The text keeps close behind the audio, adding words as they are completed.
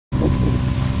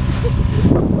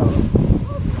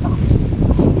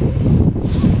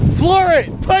Floor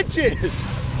it! Punch it!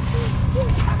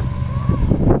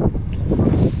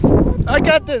 I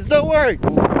got this, don't worry!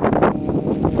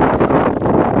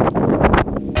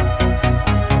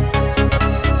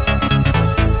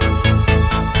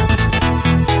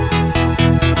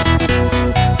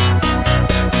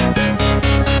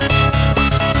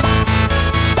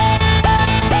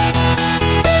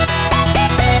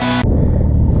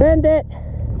 Send it!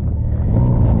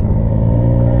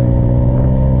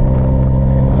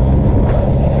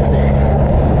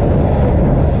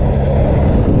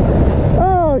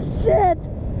 Oh shit!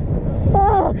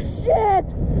 Oh shit!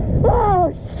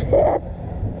 Oh shit!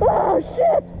 Oh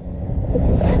shit!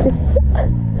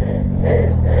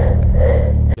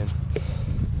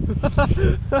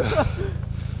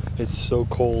 It's so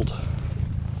cold.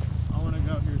 I want to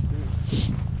go here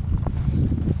too.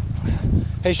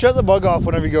 Hey, shut the bug off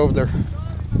whenever you go over there.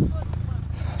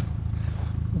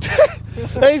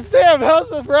 Hey Sam, how's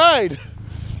the ride?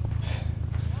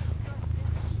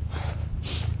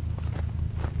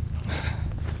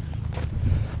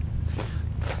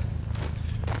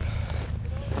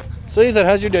 So Ethan,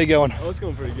 how's your day going? Oh, it's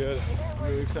going pretty good. I'm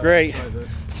really excited Great. to try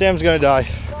this. Sam's gonna die.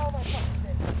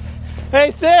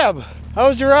 Hey Sam, how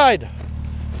was your ride?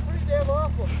 Pretty damn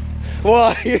awful.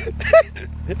 Well,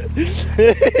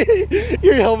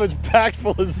 your helmet's packed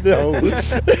full of snow.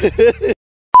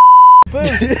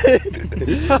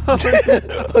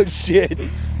 Oh shit.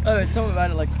 Oh, tell me about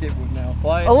it like skateboard now.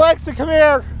 Why? Alexa, come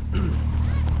here.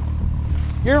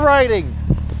 You're riding.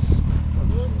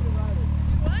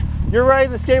 What? You're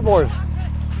riding the skateboard.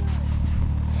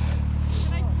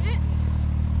 Can I sit?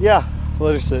 Yeah,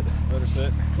 let her sit. Let her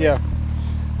sit. Yeah.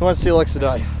 I want to see Alexa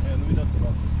die. Yeah, let me dust it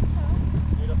off.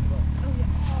 Let me dust it off.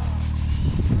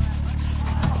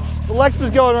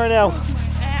 Alexa's going right now. My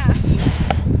ass.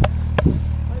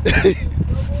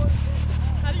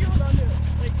 How do you hold on to it?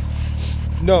 Like,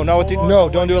 No, not with the, no,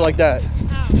 don't do it like that.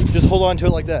 how? Just hold on to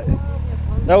it like that.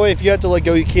 That way, if you have to let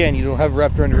go, you can. You don't have it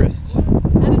wrapped around your wrists. How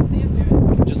did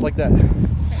Sam do it? Just like that.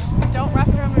 Don't wrap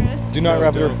it around my wrist. Do not No,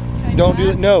 wrap it don't. around. Don't do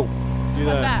that. No. Do How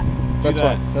about that. that? That's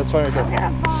that. fine. That's fine right there. Wait,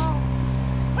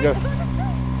 You it's gotta- on the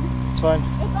screen. It's fine.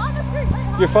 It's on the screen. Wait,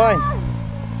 hold You're fine. on.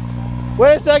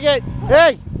 Wait a second.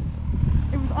 Hey.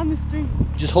 It was on the screen.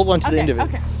 Just hold on to the Okay, end of it.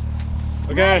 okay.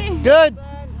 Okay. Ready? Good.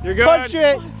 You're good. Punch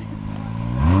it.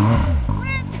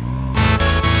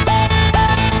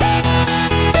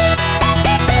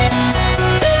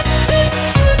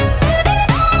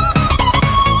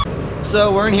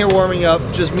 So we're in here warming up,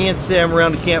 just me and Sam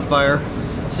around the campfire,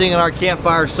 singing our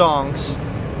campfire songs.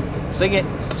 Sing it.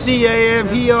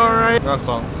 C-A-M-P-R-I. Rock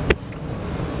song.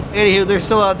 Anywho, they're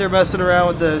still out there messing around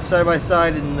with the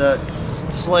side-by-side and the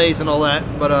sleighs and all that,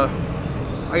 but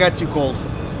I got too cold.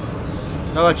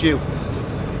 How about you?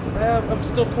 I'm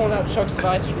still pulling out chunks of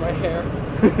ice from my hair.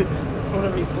 I'm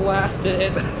gonna be blasted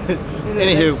it.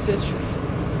 Anywho.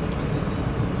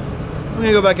 I'm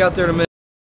gonna go back out there in a minute.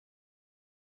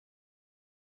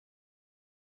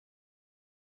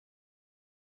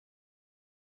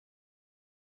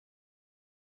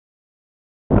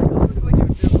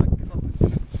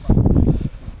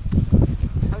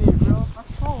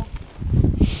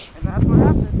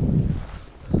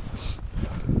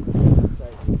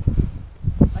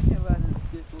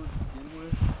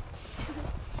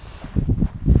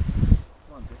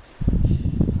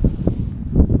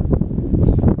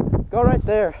 Go right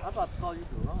there. I thought to call you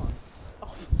to run.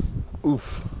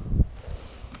 Oof.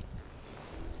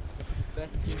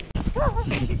 Best game. No, I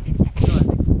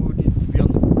think the board needs to be on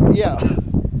the Yeah.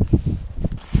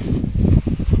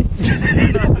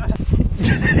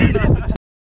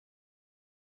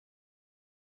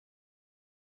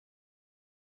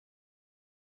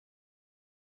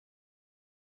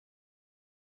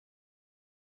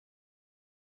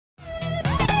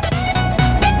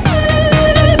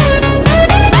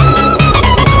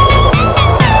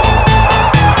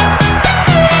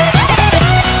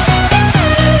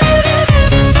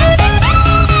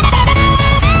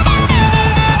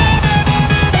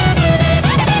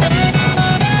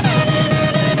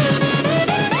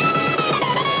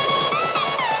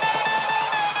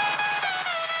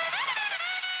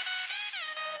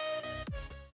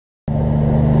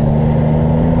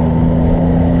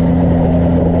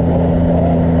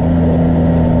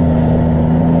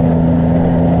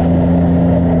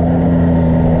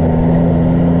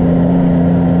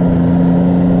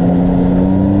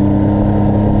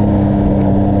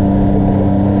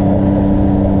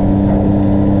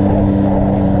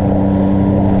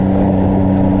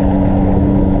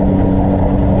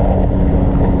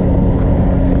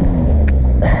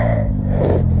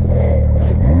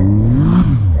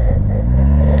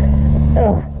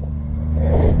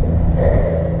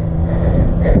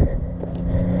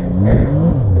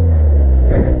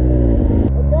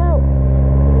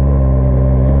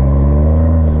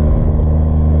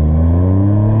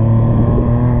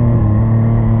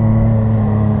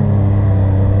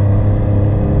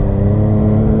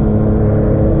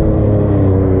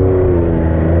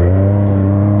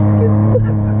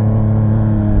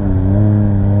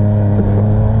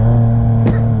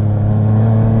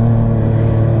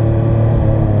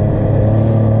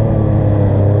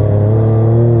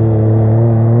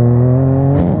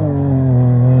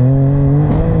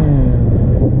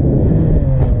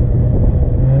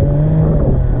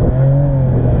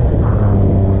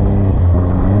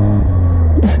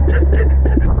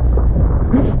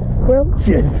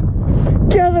 Shit.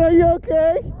 Kevin, are you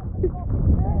okay?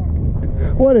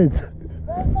 What is?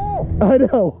 I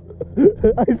know.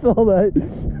 I saw that.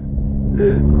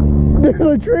 There's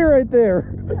a tree right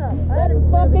there. That's a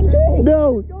fucking tree.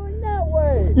 No. Going that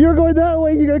way. You're going that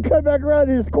way, you're gonna cut back around,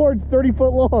 and this cord's 30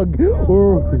 foot long. I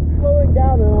was slowing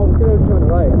down and I was gonna turn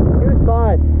right. He was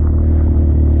fine.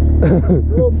 The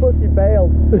little pussy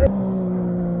bailed.